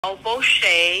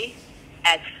Bochet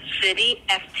at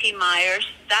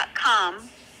cityftmyers.com.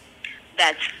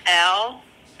 That's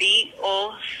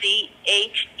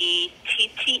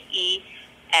LBOCHETTE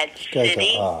at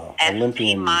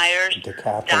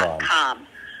cityftmyers.com.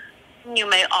 You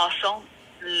may also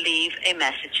leave a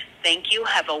message. Thank you.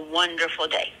 Have a wonderful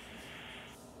day.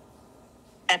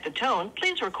 At the tone,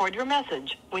 please record your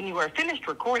message. When you are finished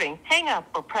recording, hang up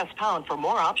or press pound for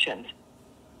more options.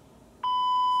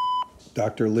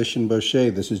 Dr. Lishan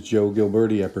Bochet, this is Joe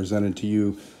Gilberti. I presented to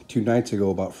you 2 nights ago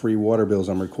about free water bills.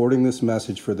 I'm recording this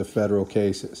message for the federal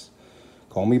cases.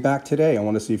 Call me back today. I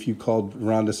want to see if you called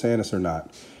Ron DeSantis or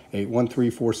not.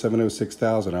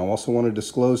 813-470-6000. I also want to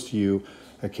disclose to you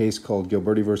a case called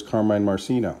Gilberti versus Carmine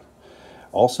Marceno.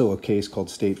 Also a case called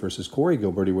State versus Corey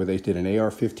Gilberti, where they did an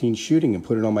AR15 shooting and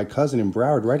put it on my cousin in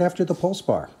Broward right after the Pulse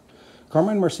Bar.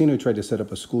 Carmine Marceno tried to set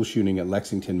up a school shooting at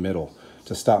Lexington Middle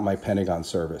to stop my Pentagon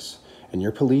service. And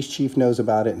your police chief knows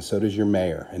about it, and so does your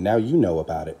mayor. And now you know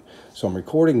about it. So I'm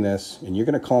recording this, and you're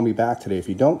going to call me back today. If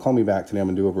you don't call me back today, I'm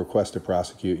going to do a request to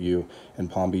prosecute you in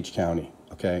Palm Beach County,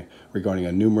 okay, regarding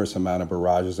a numerous amount of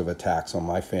barrages of attacks on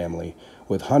my family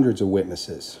with hundreds of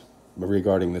witnesses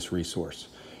regarding this resource.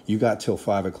 You got till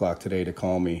 5 o'clock today to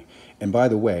call me. And by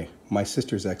the way, my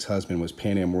sister's ex-husband was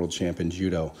Pan Am World Champ in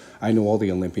Judo. I know all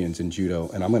the Olympians in Judo,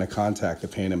 and I'm going to contact the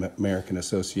Pan American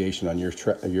Association on your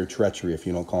treachery if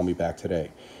you don't call me back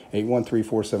today.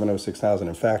 813-470-6000.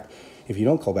 In fact, if you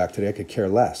don't call back today, I could care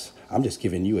less. I'm just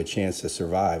giving you a chance to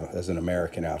survive as an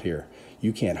American out here.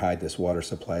 You can't hide this water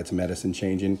supply. It's medicine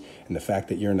changing. And the fact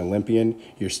that you're an Olympian,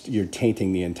 you're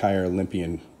tainting the entire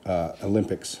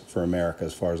Olympics for America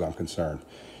as far as I'm concerned.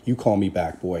 You call me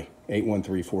back, boy.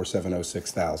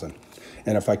 813-470-6000.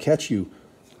 And if I catch you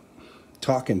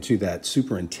talking to that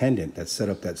superintendent that set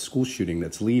up that school shooting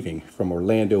that's leaving from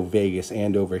Orlando, Vegas,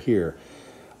 and over here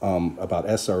about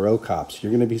SRO cops, you're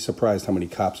going to be surprised how many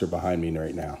cops are behind me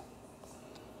right now.